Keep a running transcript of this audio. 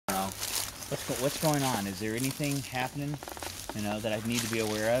What's going on? Is there anything happening, you know, that I need to be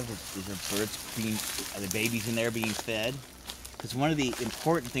aware of? Is there birds being, are the babies in there being fed? Because one of the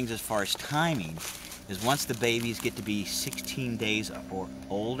important things as far as timing is once the babies get to be 16 days or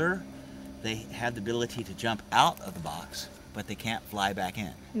older, they have the ability to jump out of the box, but they can't fly back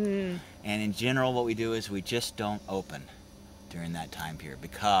in. And in general, what we do is we just don't open during that time period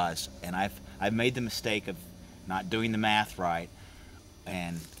because, and I've made the mistake of not doing the math right,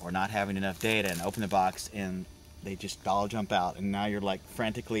 or not having enough data, and open the box and they just all jump out, and now you're like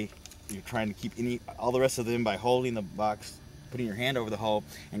frantically, you're trying to keep all the rest of them by holding the box, putting your hand over the hole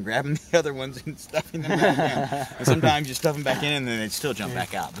and grabbing the other ones and stuffing them back in. And sometimes you stuff them back in and then they still jump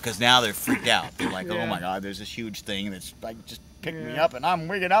back out because now they're freaked out. They're like, oh my God, there's this huge thing that's like just picked me up and I'm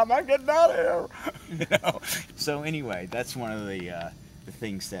wigging out and I'm getting out of here. You know? So anyway, that's one of the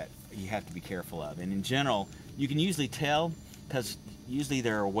things that you have to be careful of. And in general, you can usually tell because usually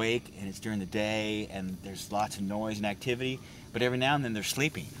they're awake and it's during the day and there's lots of noise and activity, but every now and then they're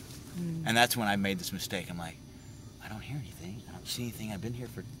sleeping. And that's when I made this mistake. I'm like, I don't hear anything. I don't see anything. I've been here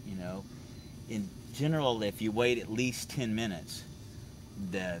for, you know. In general, if you wait at least 10 minutes,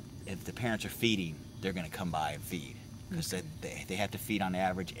 if the parents are feeding, they're going to come by and feed. Because they have to feed on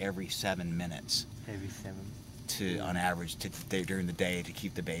average every 7 minutes. Every 7? On average, during the day to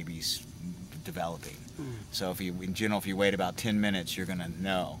keep the babies developing. So in general, if you wait about 10 minutes, you're going to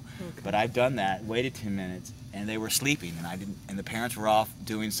know. But I've done that, waited 10 minutes, and they were sleeping, and the parents were off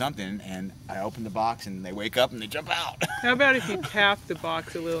doing something, and I opened the box, and they wake up and they jump out. How about if you tap the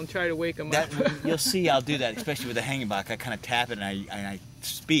box a little and try to wake them up? You'll see I'll do that, especially with the hanging box. I kind of tap it and I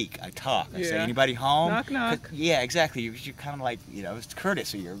speak, I talk. I say, anybody home? Knock, knock. Yeah, exactly. You're kind of like, you know, it's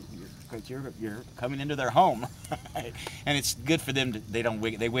courtesy. You're coming into their home, right? And it's good for them.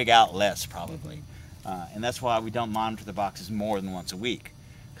 They wig out less probably, and that's why we don't monitor the boxes more than once a week,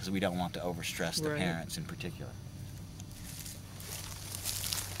 because we don't want to overstress the parents in particular.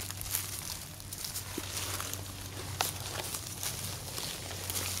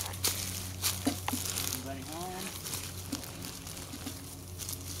 Anybody home?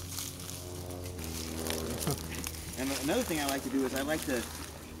 And another thing I like to do is I like to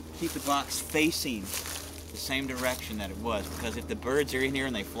keep the box facing the same direction that it was, because if the birds are in here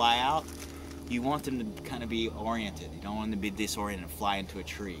and they fly out, you want them to kind of be oriented. You don't want them to be disoriented and fly into a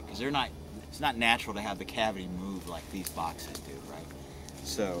tree, because it's not natural to have the cavity move like these boxes do, right?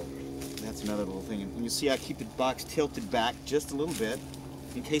 So that's another little thing. And you see I keep the box tilted back just a little bit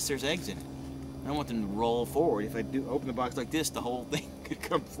in case there's eggs in it. I don't want them to roll forward. If I do open the box like this, the whole thing could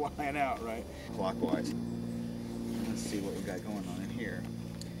come flying out, right? Clockwise. Let's see what we got going on in here.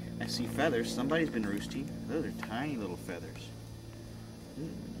 I see feathers. Somebody's been roosting. Those are tiny little feathers.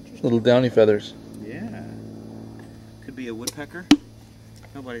 Little downy feathers. Yeah. Could be a woodpecker.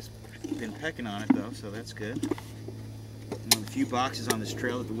 Nobody's been pecking on it though, so that's good. One of the few boxes on this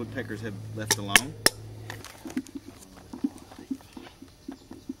trail that the woodpeckers have left alone.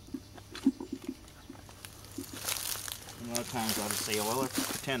 And a lot of times I'll just say, well,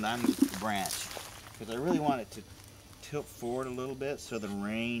 let's pretend I'm the branch, because I really want it to tilt forward a little bit so the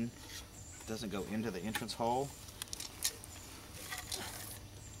rain doesn't go into the entrance hole.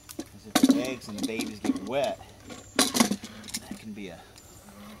 Because if the eggs and the babies get wet, that can be a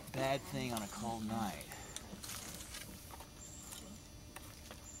bad thing on a cold night.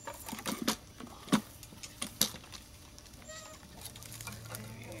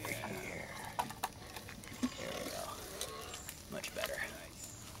 There we go. Much better.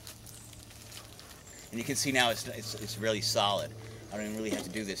 And you can see now it's really solid. I don't even really have to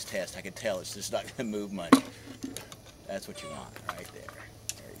do this test. I can tell it's just not going to move much. That's what you want right there.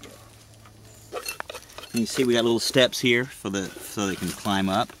 There you go. And you see we got little steps here so they can climb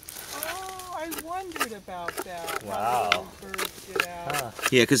up. Oh, I wondered about that. Wow. How the birds get out.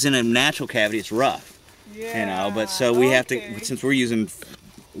 Yeah, because in a natural cavity it's rough. Yeah. You know, but so we have to, since we're using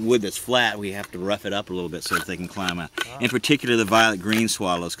wood that's flat, we have to rough it up a little bit so that they can climb out. In particular the violet green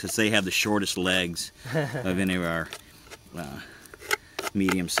swallows, because they have the shortest legs of any of our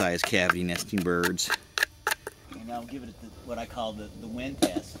medium-sized cavity nesting birds. And I'll give it what I call the wind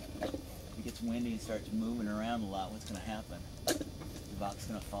test. If it gets windy and starts moving around a lot, what's going to happen? The box is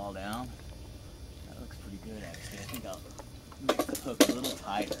going to fall down. That looks pretty good actually. I think I'll make the hook a little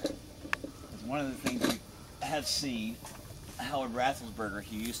tighter. Because one of the things we have seen, Howard Rathelsberger,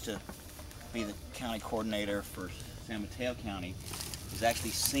 who used to be the county coordinator for San Mateo County, has actually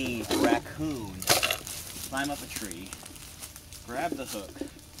seen a raccoon climb up a tree, grab the hook,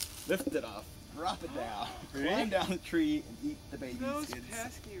 lift it off, drop it down, climb down the tree, and eat the babies. Those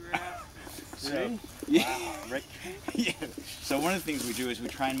pesky rats. So, yeah, right. Yeah. So one of the things we do is we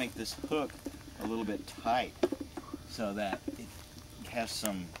try and make this hook a little bit tight so that it has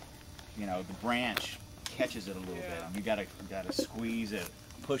some, you know, the branch catches it a little bit. You gotta squeeze it,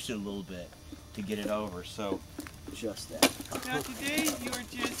 push it a little bit to get it over. So just that. Now today you're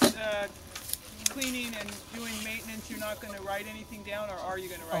just cleaning and doing maintenance. You're not going to write anything down, or are you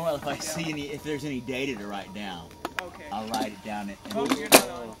going to write? Oh well, if I anything down? see if there's any data to write down, Okay. I'll write it down. Oh, you're not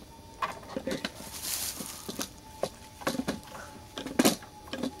on. There you go.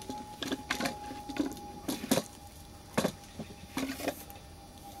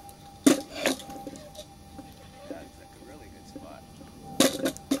 That's like a really good spot.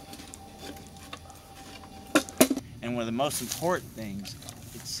 And one of the most important things,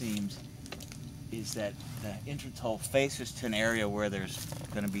 it seems, is that the entrance hole faces to an area where there's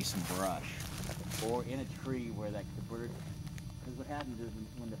going to be some brush, or in a tree where the bird. Because what happens is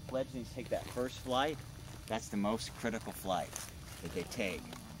when the fledglings take that first flight, that's the most critical flight that they take,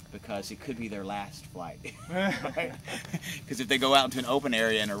 because it could be their last flight. Because if they go out into an open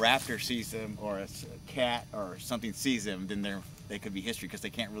area and a raptor sees them, or a cat or something sees them, then they could be history, because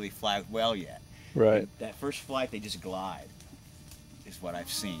they can't really fly well yet. Right. That first flight, they just glide, is what I've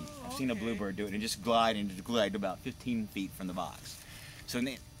seen. I've seen a bluebird do it, and just glide about 15 feet from the box. So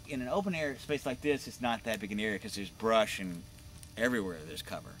in an open air space like this, it's not that big an area because there's brush and everywhere there's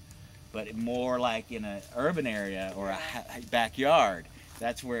cover. But more like in an urban area or a backyard,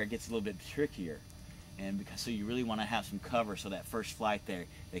 that's where it gets a little bit trickier. And so you really want to have some cover so that first flight there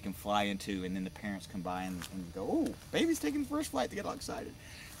they can fly into, and then the parents come by and go, "Oh, baby's taking the first flight." They get all excited,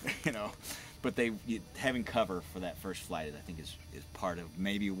 you know. But having cover for that first flight, I think, is part of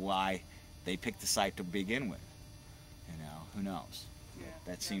maybe why they picked the site to begin with. You know, who knows? Yeah.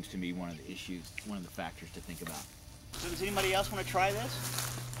 That seems to be one of the issues, one of the factors to think about. So does anybody else want to try this?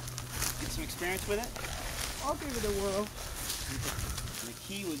 Get some experience with it? I'll give it a whirl. The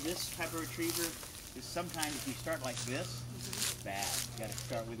key with this type of retriever is sometimes if you start like this, it's bad. You got to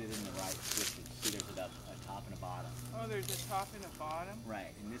start with it in the right position. See, there's a top and a bottom. Oh, there's a top and a bottom?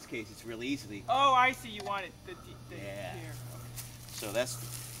 Right. In this case, it's real easily. Oh, I see. You want it Yeah. here. So that's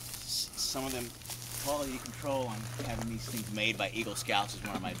some of them. Quality control on having these things made by Eagle Scouts is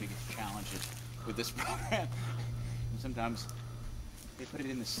one of my biggest challenges with this program. And sometimes they put it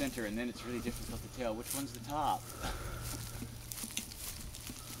in the center, and then it's really difficult to tell which one's the top.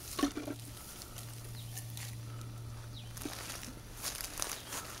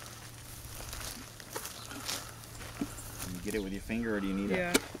 Can you get it with your finger, or do you need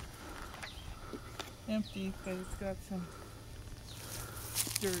Yeah. Empty, but it's got some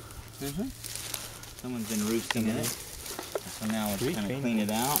dirt. Someone's been roosting in it. So now let's kind of clean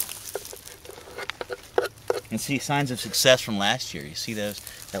it out. And see signs of success from last year. You see that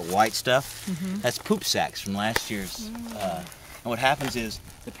white stuff? That's poop sacks from last year's. And what happens is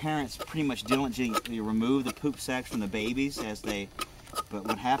the parents pretty much diligently remove the poop sacks from the babies but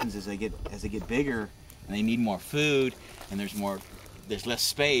what happens is as they get bigger and they need more food and there's less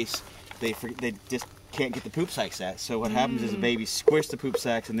space, they just can't get the poop sacks out. So what happens is the baby squish the poop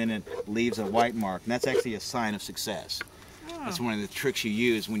sacks, and then it leaves a white mark, and that's actually a sign of success. That's one of the tricks you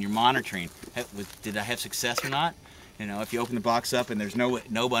use when you're monitoring. Did I have success or not? You know, if you open the box up and there's no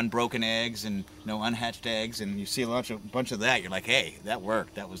unbroken eggs and no unhatched eggs, and you see a bunch of that, you're like, hey, that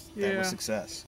worked. That was success.